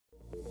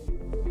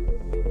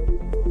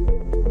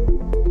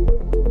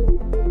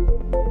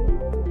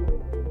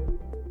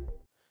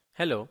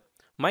Hello,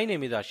 my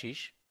name is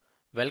Ashish.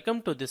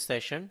 Welcome to this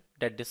session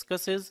that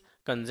discusses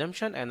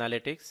consumption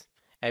analytics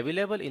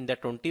available in the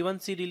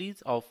 21C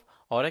release of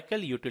Oracle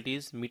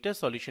Utilities Meter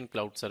Solution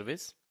Cloud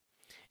Service.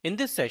 In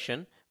this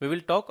session, we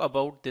will talk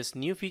about this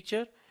new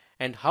feature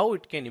and how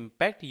it can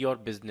impact your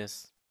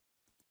business.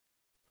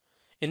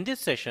 In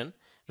this session,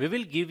 we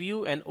will give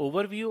you an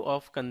overview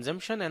of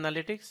consumption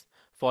analytics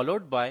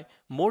followed by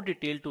more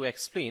detail to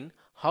explain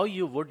how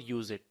you would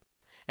use it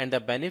and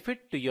the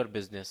benefit to your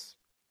business.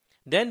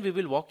 Then we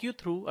will walk you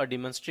through a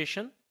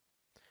demonstration.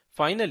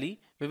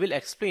 Finally, we will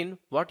explain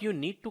what you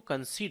need to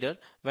consider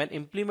when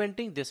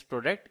implementing this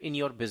product in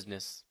your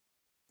business.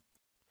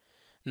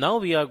 Now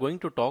we are going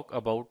to talk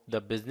about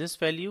the business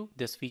value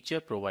this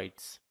feature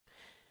provides.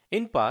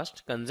 In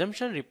past,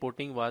 consumption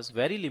reporting was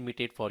very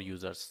limited for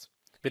users.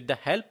 With the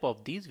help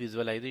of these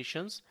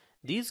visualizations,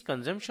 these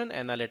consumption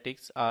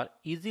analytics are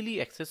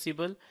easily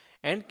accessible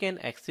and can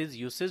access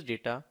usage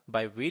data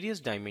by various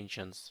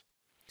dimensions.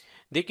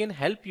 They can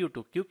help you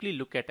to quickly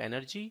look at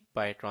energy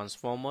by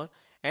transformer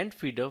and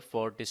feeder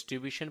for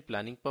distribution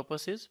planning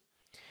purposes,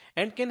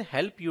 and can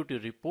help you to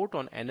report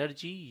on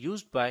energy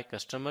used by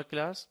customer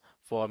class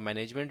for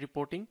management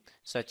reporting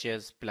such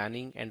as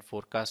planning and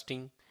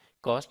forecasting,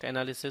 cost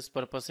analysis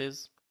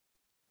purposes.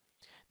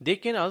 They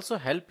can also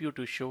help you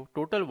to show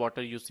total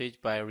water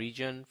usage by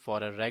region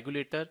for a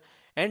regulator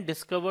and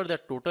discover the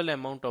total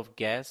amount of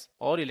gas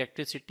or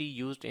electricity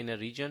used in a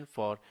region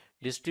for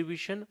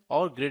distribution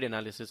or grid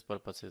analysis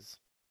purposes.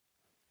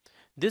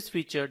 This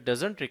feature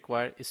doesn't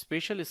require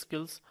special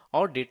skills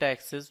or data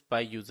access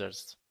by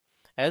users.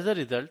 As a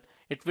result,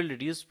 it will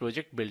reduce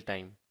project build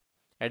time.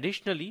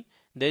 Additionally,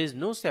 there is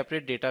no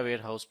separate data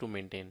warehouse to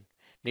maintain.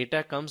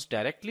 Data comes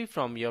directly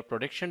from your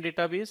production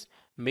database,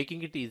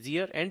 making it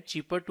easier and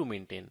cheaper to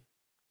maintain.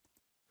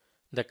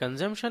 The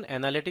consumption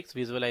analytics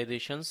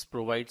visualizations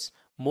provides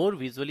more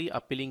visually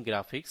appealing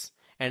graphics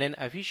and an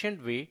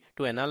efficient way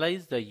to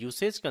analyze the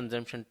usage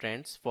consumption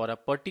trends for a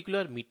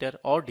particular meter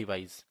or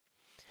device.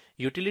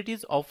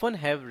 Utilities often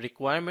have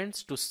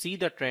requirements to see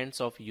the trends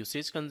of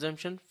usage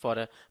consumption for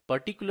a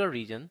particular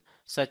region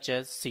such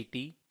as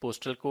city,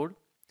 postal code.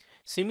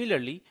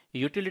 Similarly,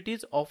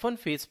 utilities often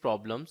face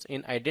problems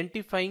in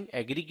identifying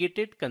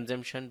aggregated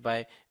consumption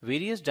by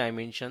various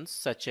dimensions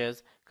such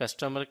as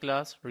customer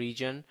class,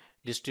 region,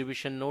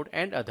 distribution node,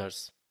 and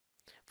others.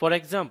 For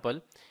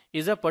example,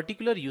 is a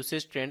particular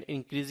usage trend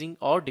increasing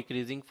or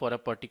decreasing for a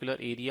particular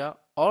area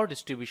or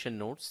distribution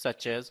nodes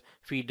such as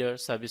feeder,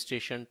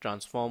 substation,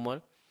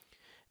 transformer?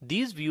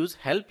 These views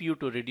help you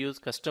to reduce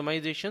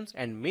customizations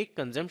and make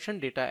consumption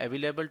data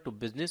available to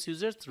business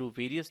users through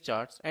various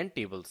charts and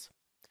tables.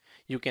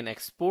 You can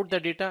export the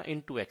data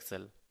into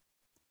Excel.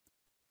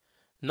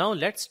 Now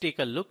let's take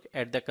a look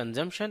at the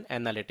consumption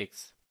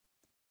analytics.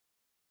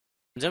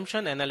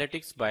 Consumption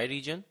analytics by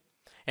region,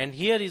 and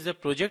here is a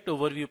project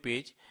overview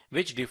page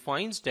which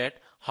defines that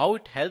how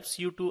it helps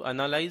you to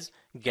analyze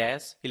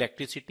gas,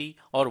 electricity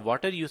or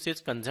water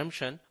usage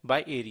consumption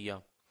by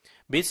area.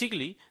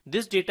 Basically,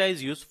 this data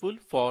is useful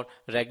for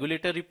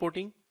regulator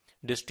reporting,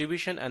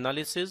 distribution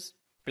analysis,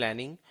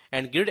 planning,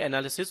 and grid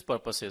analysis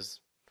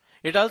purposes.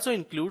 It also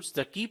includes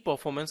the key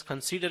performance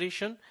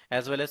consideration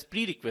as well as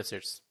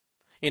prerequisites.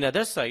 In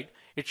other side,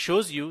 it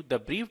shows you the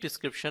brief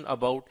description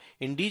about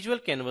individual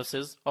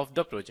canvases of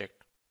the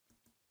project.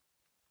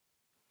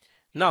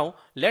 Now,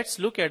 let's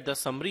look at the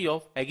summary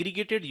of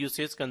aggregated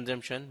usage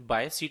consumption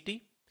by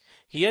city.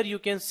 Here you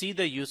can see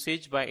the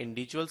usage by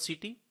individual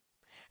city.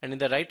 And in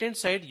the right hand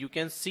side you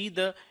can see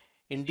the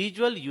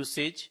individual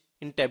usage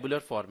in tabular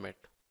format.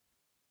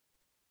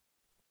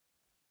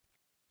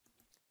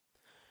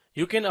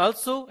 You can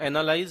also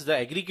analyze the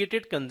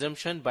aggregated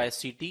consumption by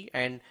city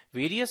and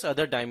various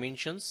other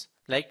dimensions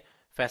like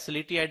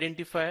facility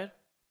identifier,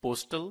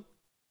 postal.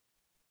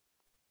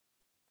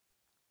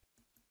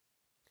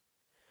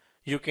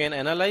 You can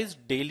analyze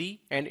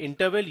daily and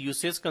interval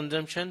usage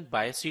consumption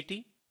by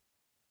city.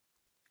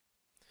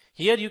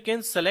 Here you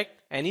can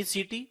select any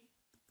city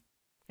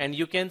and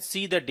you can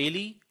see the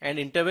daily and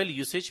interval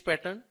usage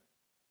pattern.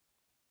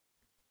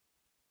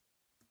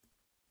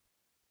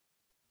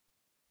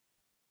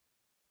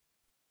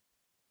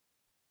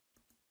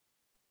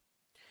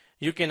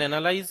 You can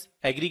analyze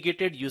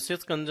aggregated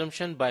usage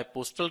consumption by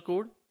postal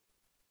code.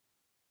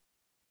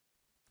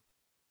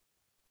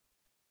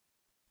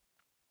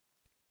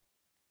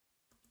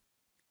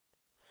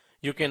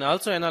 You can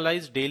also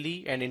analyze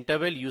daily and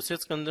interval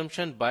usage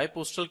consumption by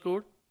postal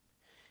code.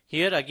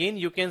 Here again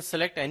you can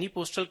select any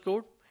postal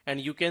code and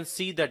you can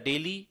see the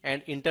daily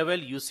and interval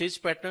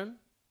usage pattern.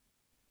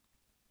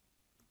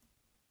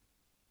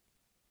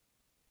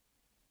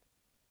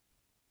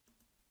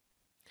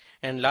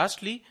 And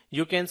lastly,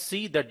 you can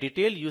see the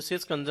detailed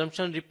usage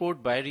consumption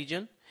report by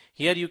region.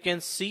 Here you can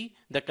see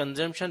the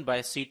consumption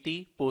by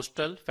city,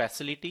 postal,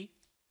 facility.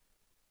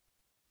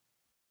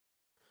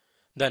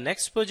 The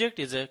next project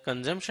is a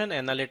consumption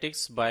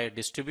analytics by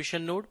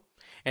distribution node.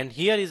 And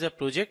here is a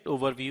project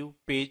overview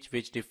page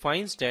which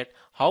defines that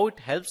how it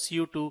helps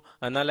you to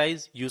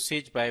analyze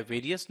usage by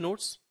various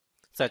nodes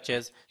such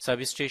as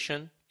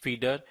substation,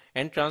 feeder,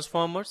 and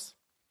transformers.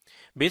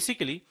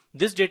 Basically,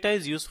 this data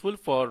is useful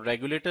for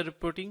regulator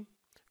reporting,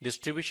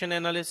 distribution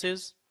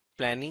analysis,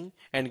 planning,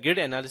 and grid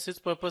analysis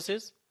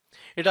purposes.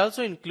 It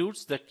also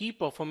includes the key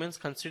performance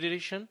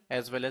consideration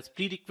as well as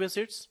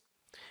prerequisites.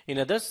 In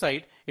other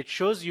side, it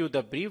shows you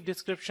the brief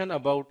description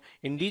about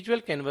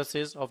individual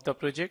canvases of the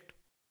project.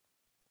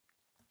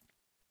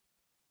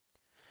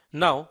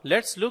 Now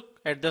let's look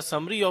at the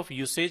summary of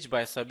usage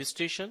by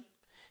substation.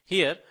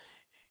 Here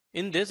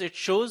in this it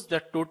shows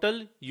the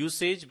total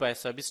usage by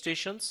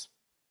substations.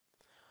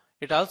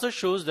 It also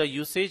shows the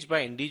usage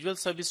by individual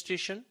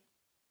substation.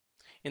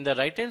 In the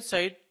right hand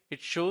side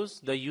it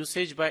shows the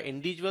usage by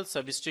individual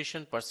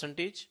substation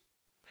percentage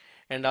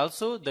and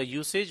also the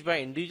usage by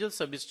individual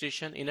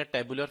substation in a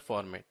tabular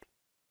format.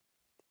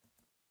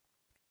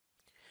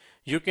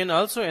 You can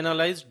also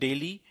analyze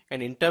daily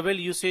and interval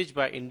usage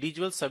by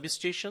individual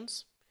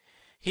substations.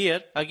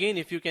 Here again,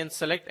 if you can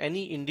select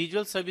any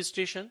individual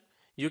substation,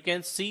 you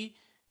can see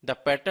the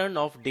pattern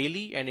of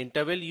daily and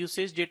interval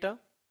usage data.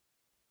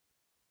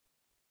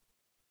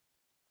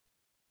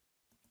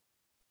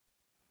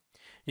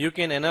 You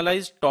can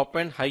analyze top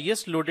and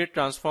highest loaded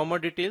transformer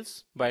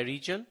details by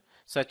region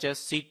such as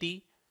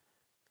city,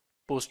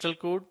 postal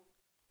code.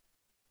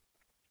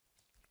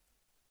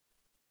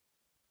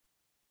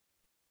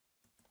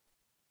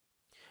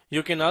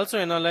 You can also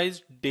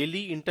analyze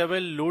daily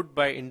interval load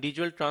by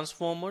individual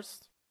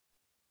transformers.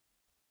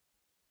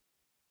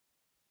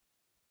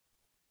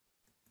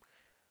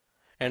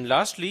 And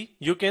lastly,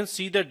 you can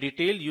see the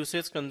detailed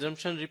usage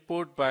consumption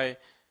report by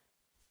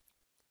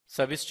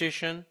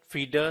substation,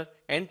 feeder,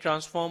 and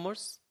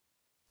transformers.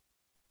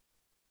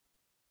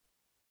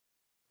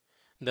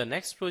 The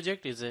next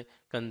project is a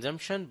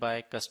consumption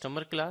by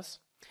customer class,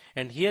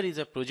 and here is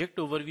a project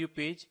overview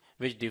page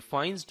which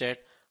defines that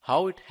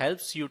how it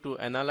helps you to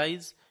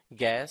analyze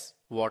gas,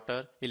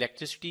 water,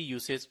 electricity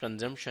usage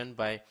consumption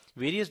by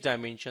various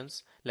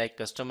dimensions like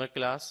customer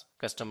class,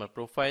 customer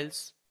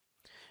profiles.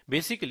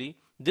 Basically,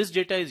 this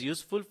data is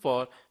useful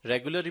for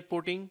regular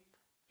reporting,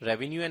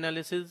 revenue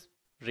analysis,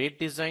 rate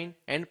design,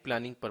 and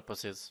planning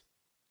purposes.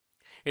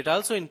 It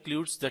also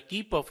includes the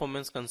key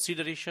performance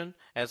consideration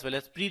as well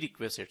as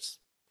prerequisites.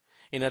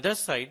 In other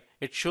side,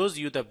 it shows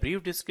you the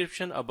brief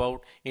description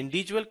about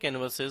individual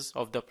canvases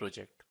of the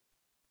project.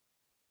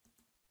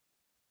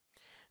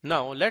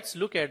 Now let's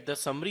look at the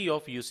summary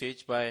of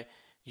usage by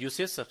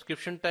usage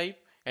subscription type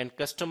and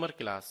customer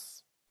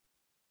class.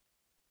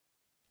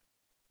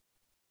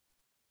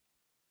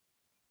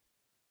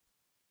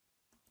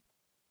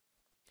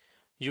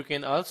 You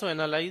can also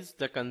analyze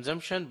the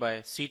consumption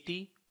by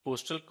city,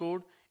 postal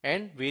code,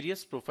 and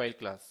various profile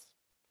class.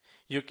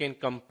 You can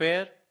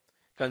compare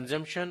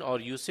consumption or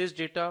usage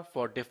data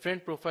for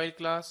different profile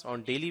class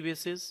on daily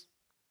basis.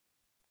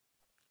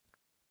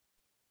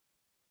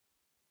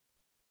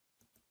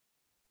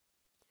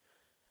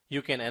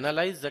 You can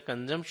analyze the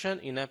consumption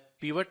in a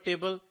pivot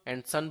table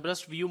and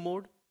sunburst view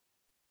mode.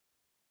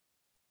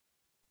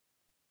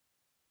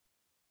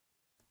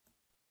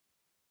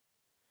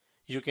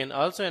 You can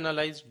also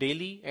analyze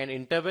daily and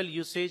interval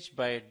usage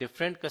by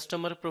different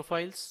customer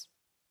profiles.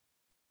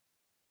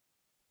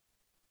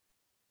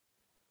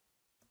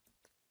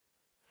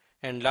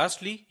 And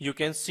lastly, you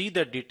can see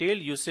the detailed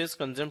usage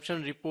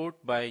consumption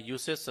report by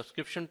usage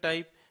subscription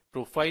type,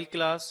 profile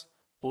class,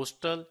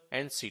 postal,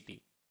 and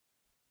city.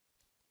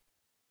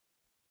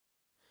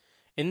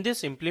 In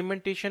this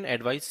implementation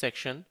advice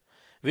section,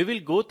 we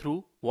will go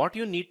through what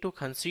you need to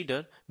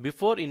consider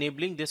before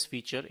enabling this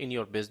feature in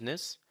your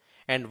business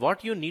and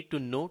what you need to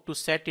know to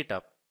set it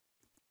up.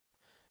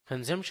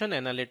 Consumption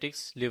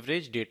analytics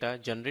leverage data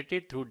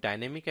generated through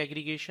dynamic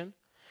aggregation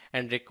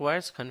and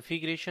requires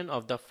configuration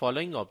of the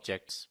following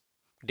objects: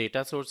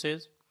 data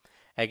sources,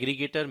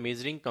 aggregator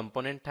measuring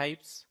component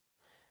types,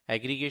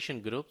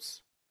 aggregation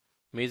groups,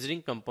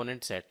 measuring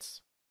component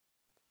sets.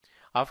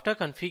 After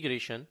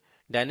configuration,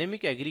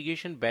 dynamic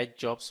aggregation batch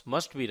jobs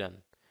must be run.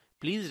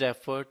 Please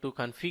refer to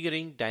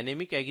Configuring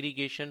Dynamic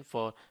Aggregation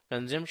for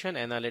Consumption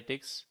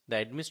Analytics, the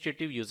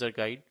Administrative User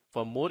Guide,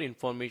 for more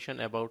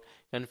information about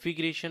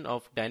configuration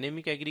of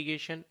dynamic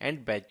aggregation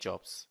and batch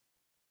jobs.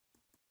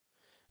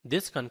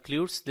 This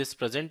concludes this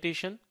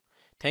presentation.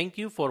 Thank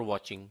you for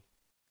watching.